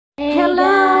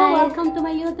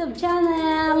my YouTube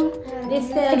channel.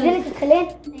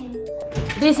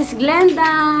 This is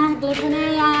Glenda.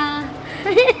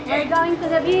 We're going to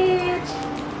the beach.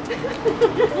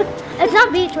 It's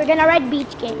not beach. We're gonna ride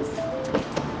beach games.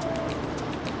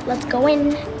 Let's go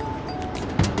in.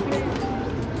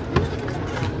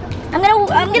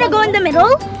 I'm gonna go in the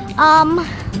middle.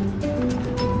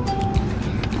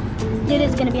 Dude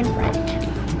is gonna be in front.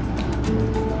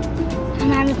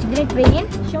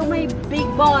 Show my big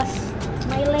boss,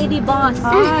 my lady boss.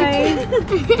 Hi.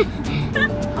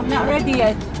 I'm not ready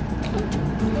yet.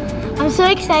 I'm so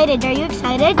excited. Are you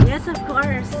excited? Yes, of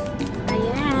course. I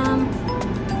am.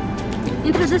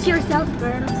 Introduce yourself,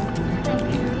 girls.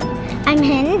 I'm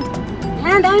Hind.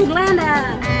 And I'm Glenda.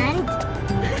 And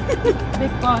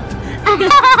Big boss.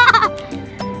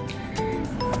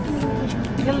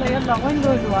 Yalla, when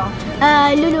Lulu?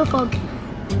 Lulu Fog.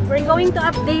 We're going to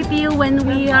update you when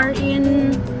we are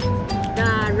in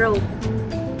the road.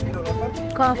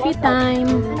 Coffee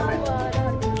time.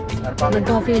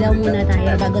 Mag-coffee daw muna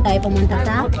tayo bago tayo pumunta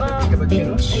sa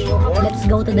beach. Let's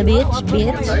go to the beach.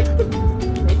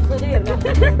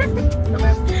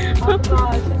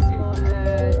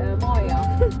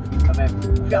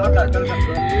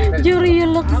 Jury, you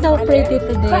look so pretty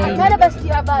today.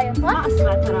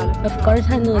 Of course,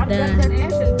 Hanuda.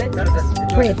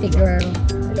 Pretty girl.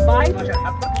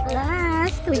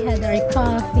 Last, we had our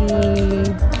coffee.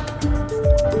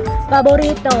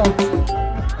 Paborito.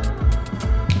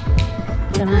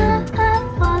 Come on.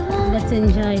 Let's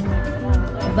enjoy.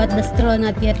 But the straw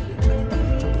not yet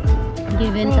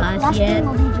given to us yet.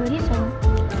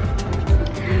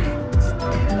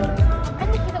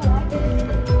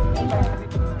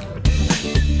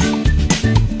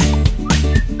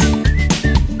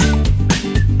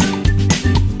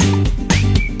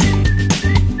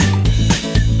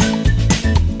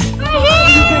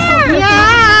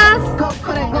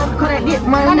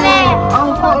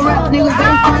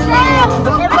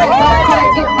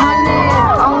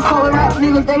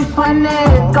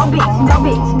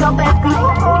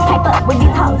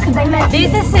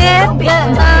 This is it,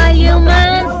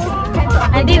 humans.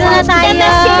 Andito na tayo.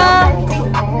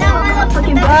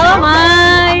 Oh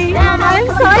my! I'm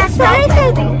so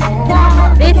excited.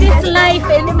 This is life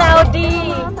in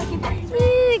Saudi.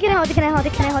 Can I hold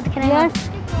it? Yes.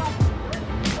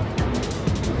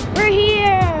 We're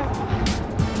here.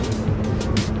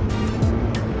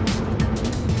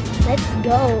 Let's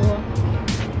go.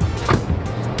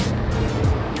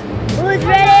 Who's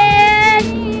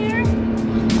ready?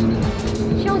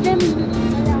 Show them.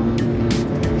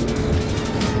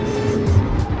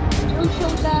 Don't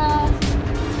show the.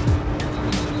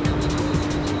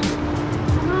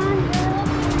 Come on, girl.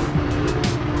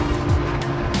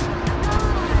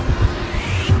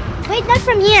 Wait, not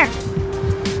from here.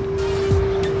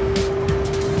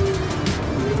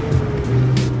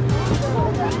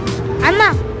 Amma.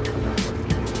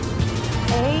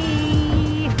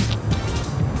 Hey.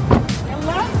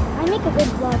 I make a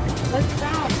good vlog.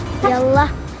 Yalla.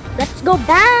 Let's go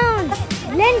bounce.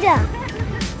 Linda.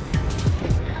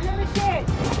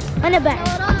 Ano ba?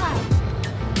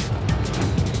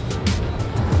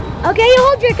 Okay, you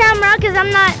hold your camera because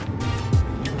I'm not.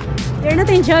 You're not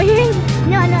enjoying?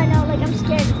 No. Like I'm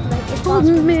scared. Like it's Hold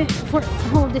possible. me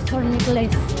hold this for Nicholas.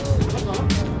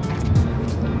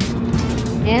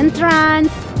 Entrance.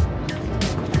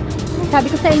 Sabi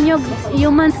ko sa inyo,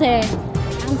 humans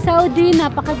ang Saudi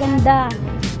napakaganda.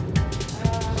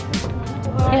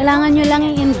 Kailangan nyo lang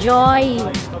i-enjoy.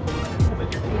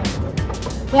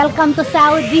 Welcome to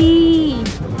Saudi.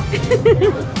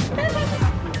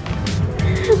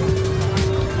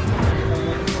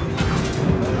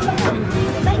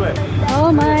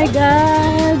 Oh my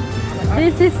God.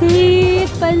 This is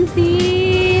it.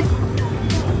 Pansit.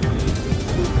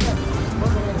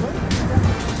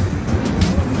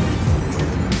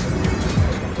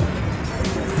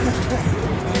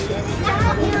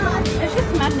 ايش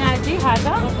اسمه النادي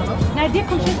هذا؟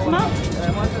 ناديكم شو اسمه؟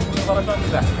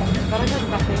 درجات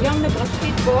بحرية. اليوم نبغى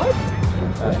سبيد بوت.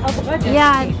 ابغى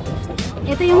Yan.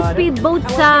 Ito yung speedboat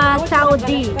sa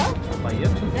Saudi.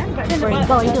 We're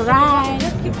going to ride.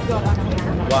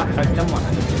 واحد كم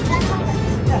واحد؟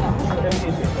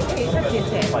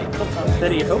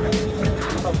 تريحوا؟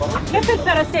 مثل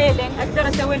ترى سيلين اقدر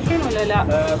اسوي الحين ولا لا؟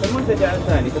 في المنتجع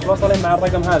الثاني تتواصلين مع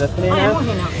الرقم هذا اثنين مو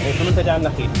هنا. في المنتجع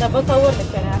الأخير. طب اصور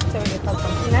لك انا اسوي لي طلبه.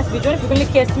 الناس بيجونك يقول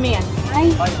لك ياسمين.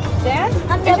 زين؟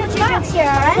 ايش اسمه؟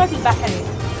 صوت البحري.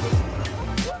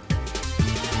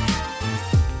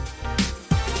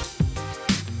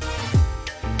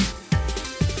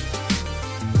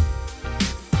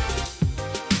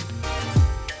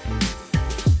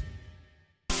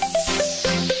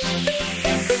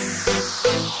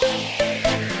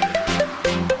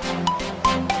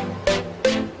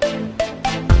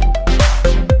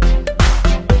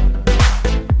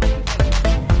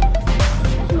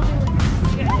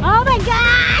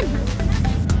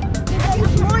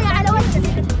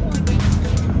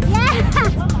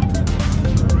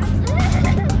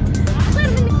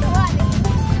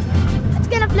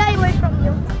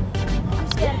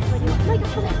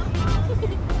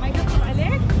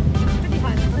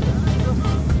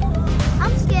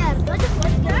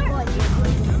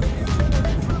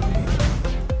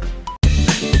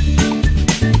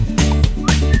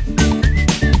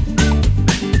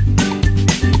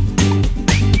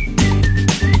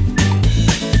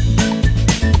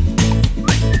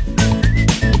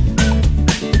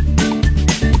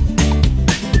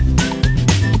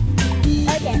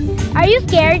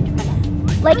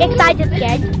 excited,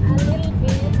 scared?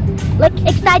 Like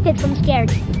excited from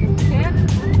scared.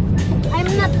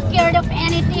 I'm not scared of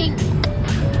anything.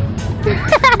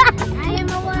 I am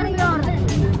a warrior.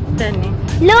 استني.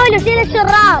 لولو شيل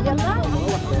الشراب.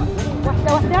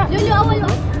 واحدة واحدة. لولو أول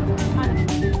واحد.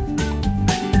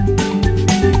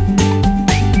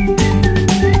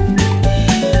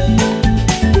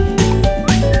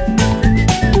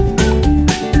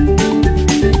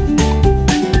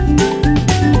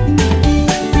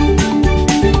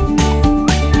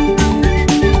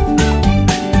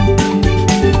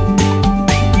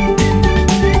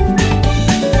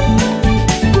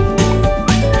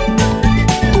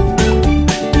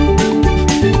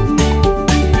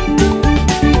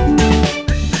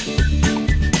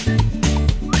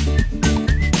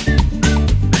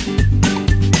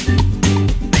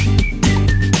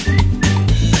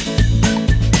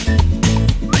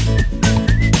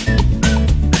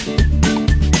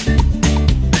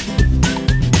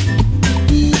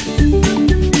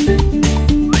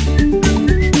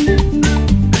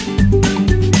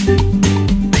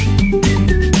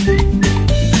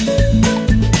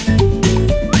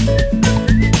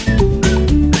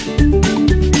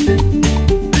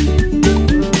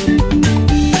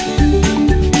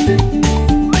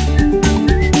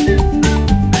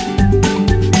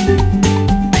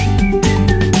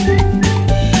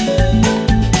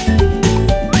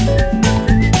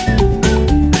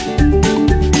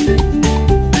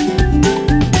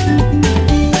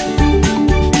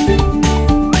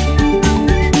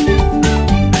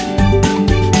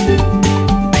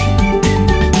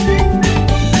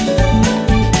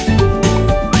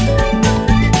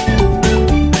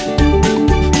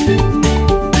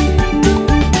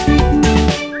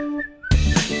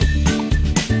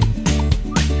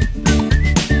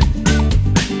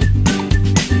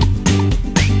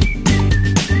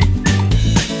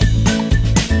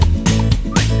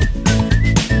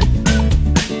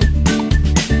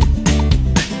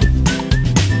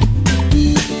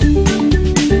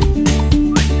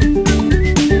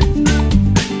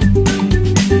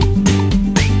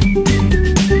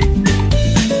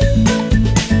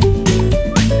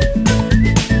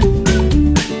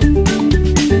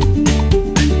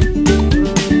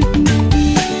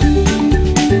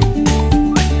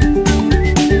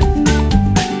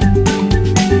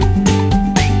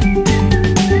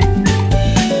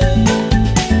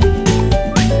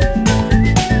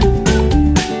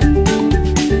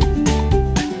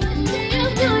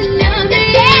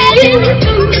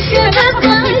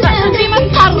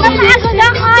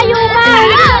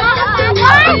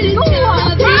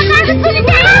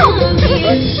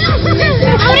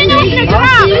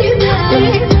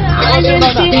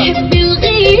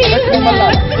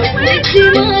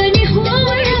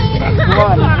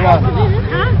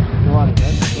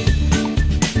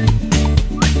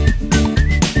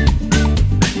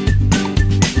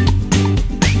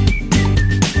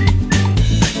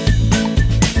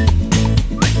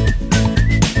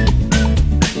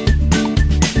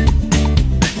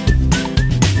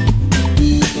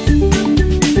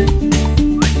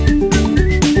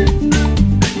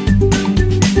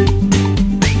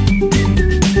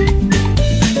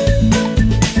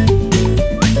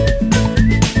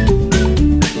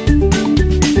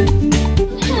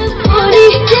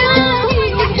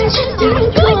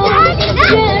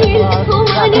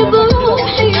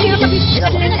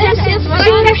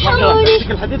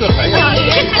 الحديد والرفيع.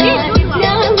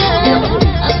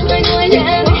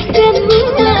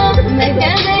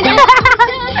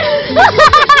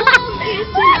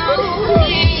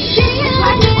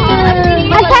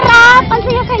 Masarap! Ang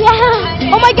saya-saya!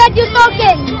 Oh my God, you're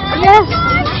talking! Yes!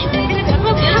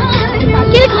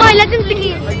 Kilit mo, lazim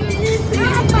sige!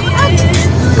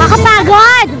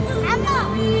 Kakapagod!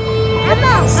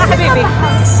 يا حبيبي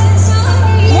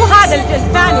مو هذا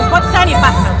الثاني الخط الثاني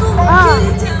بحر.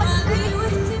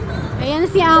 Ayan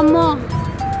si Amo.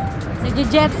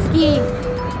 Nag-jet ski.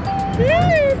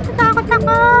 Takot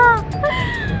ako!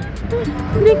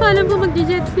 Hindi ko alam kung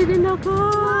mag-jet ski din ako.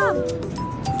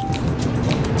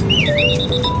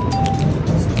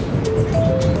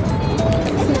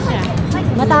 Kasi siya.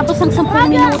 Matapos ang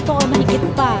 10 minuto o mahigit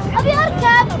pa. Abi,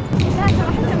 Arkab!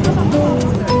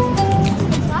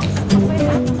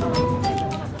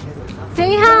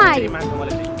 Say hi!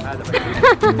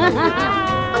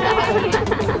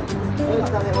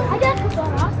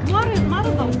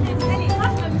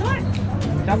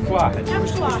 كف واحد.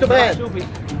 شوفي.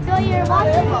 So you're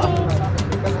watching.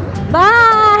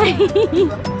 Bye!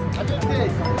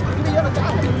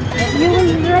 You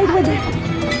will ride with him.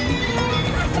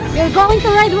 You're going to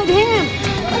ride with him.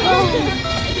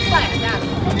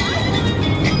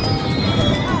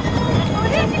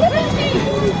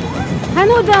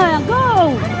 Hanuda,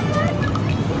 go!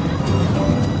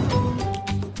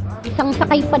 Isang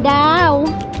sakay pa daw.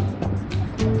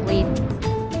 Wait.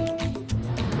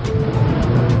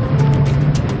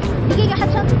 Sige,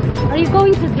 kahatsan. Are you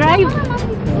going to drive?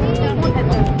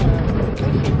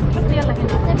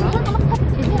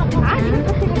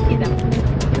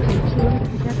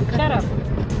 Shut up.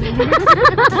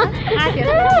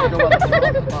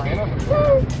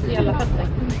 يلا حطي.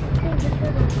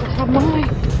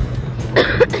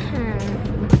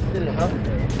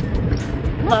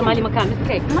 ما مالي مكان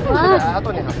مسكيك.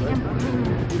 اعطوني حبيبي.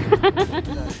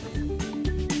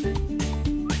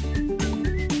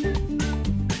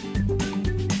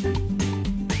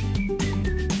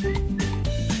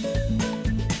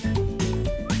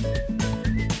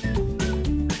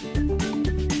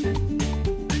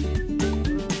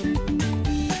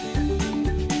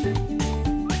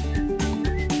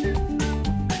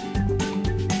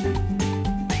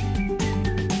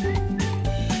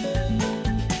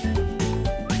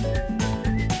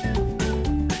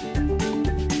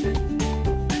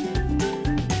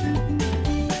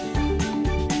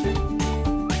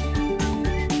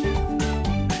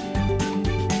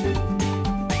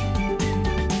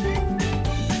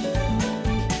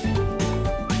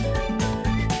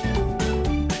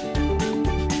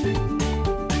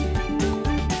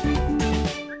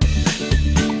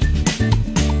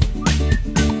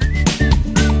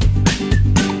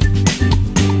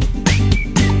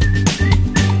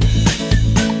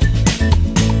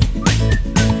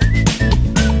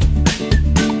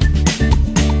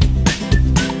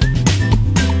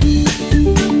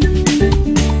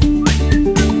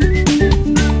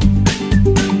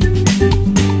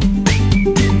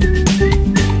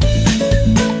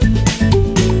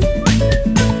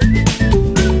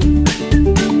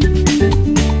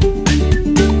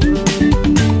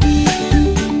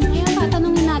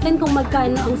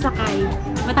 Magkano ang sakay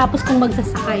matapos kung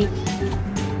magsasakay.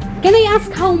 Can I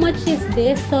ask how much is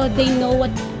this so they know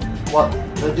what What?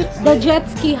 The jet ski? the jet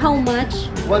ski how much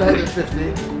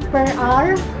 150. per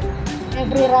hour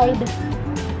every ride?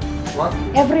 What?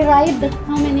 Every ride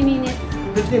how many minutes?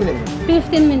 15 minutes.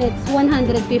 15 minutes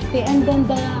 150 and then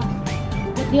the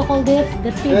what do you call this? The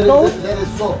There speedboat?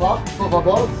 is sofa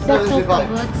boat, The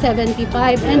 75. boat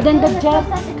 75 and then the jet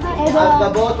And the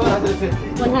boat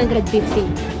 150.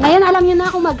 150. Ngayon alam niyo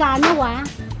na kung magkano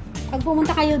Pag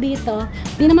pumunta kayo dito,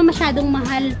 di naman masyadong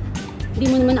mahal. Di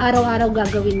mo naman araw-araw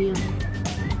gagawin yun.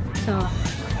 So,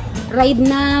 ride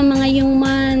na mga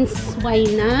humans. Why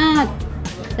not?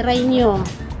 Try nyo.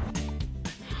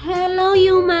 Hello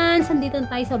humans! Andito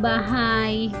tayo sa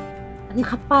bahay. At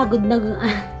nakapagod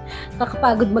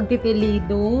nakapagod magtitili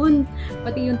dun.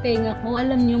 Pati yung tenga ko,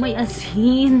 alam nyo, may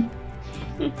asin.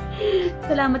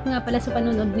 Salamat nga pala sa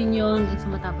panonood ninyo hanggang sa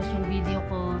matapos yung video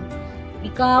ko.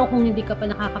 Ikaw, kung hindi ka pa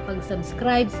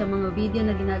nakakapag-subscribe sa mga video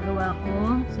na ginagawa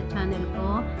ko sa channel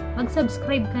ko,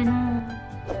 mag-subscribe ka na.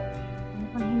 Ano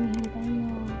pang hinihintay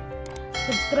mo?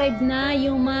 Subscribe na,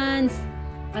 humans!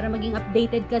 Para maging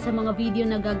updated ka sa mga video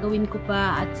na gagawin ko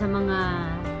pa at sa mga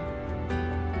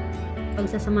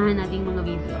pagsasamahan nating mga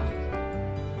video.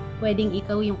 Pwedeng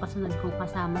ikaw yung kasunod kong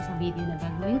kasama sa video na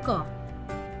gagawin ko.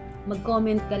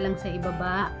 Mag-comment ka lang sa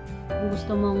ibaba kung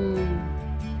gusto mong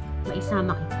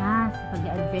maisama kita sa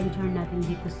pag-adventure natin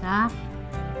dito sa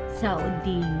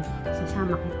Saudi.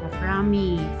 Sasama kita,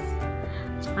 promise.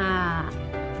 Tsaka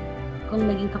kung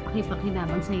naging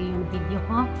kapaki-pakinabang sa iyo yung video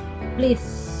ko, please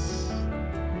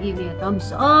give me a thumbs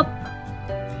up.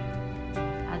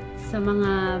 At sa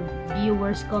mga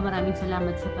viewers ko, maraming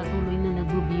salamat sa patuloy na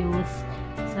nag-views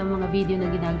sa mga video na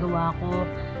ginagawa ko.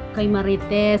 Kay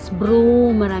Marites,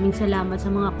 bro, maraming salamat sa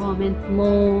mga comment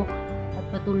mo at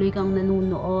patuloy kang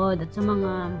nanunood at sa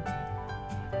mga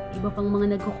iba pang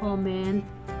mga nagko-comment.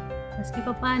 Maski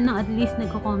pa paano, at least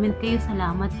nagko-comment kayo,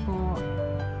 salamat po.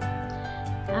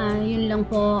 Yun lang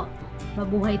po,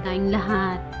 mabuhay tayong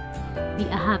lahat, be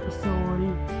a happy soul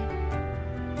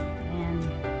and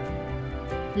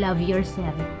love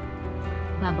yourself.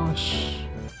 Babosh.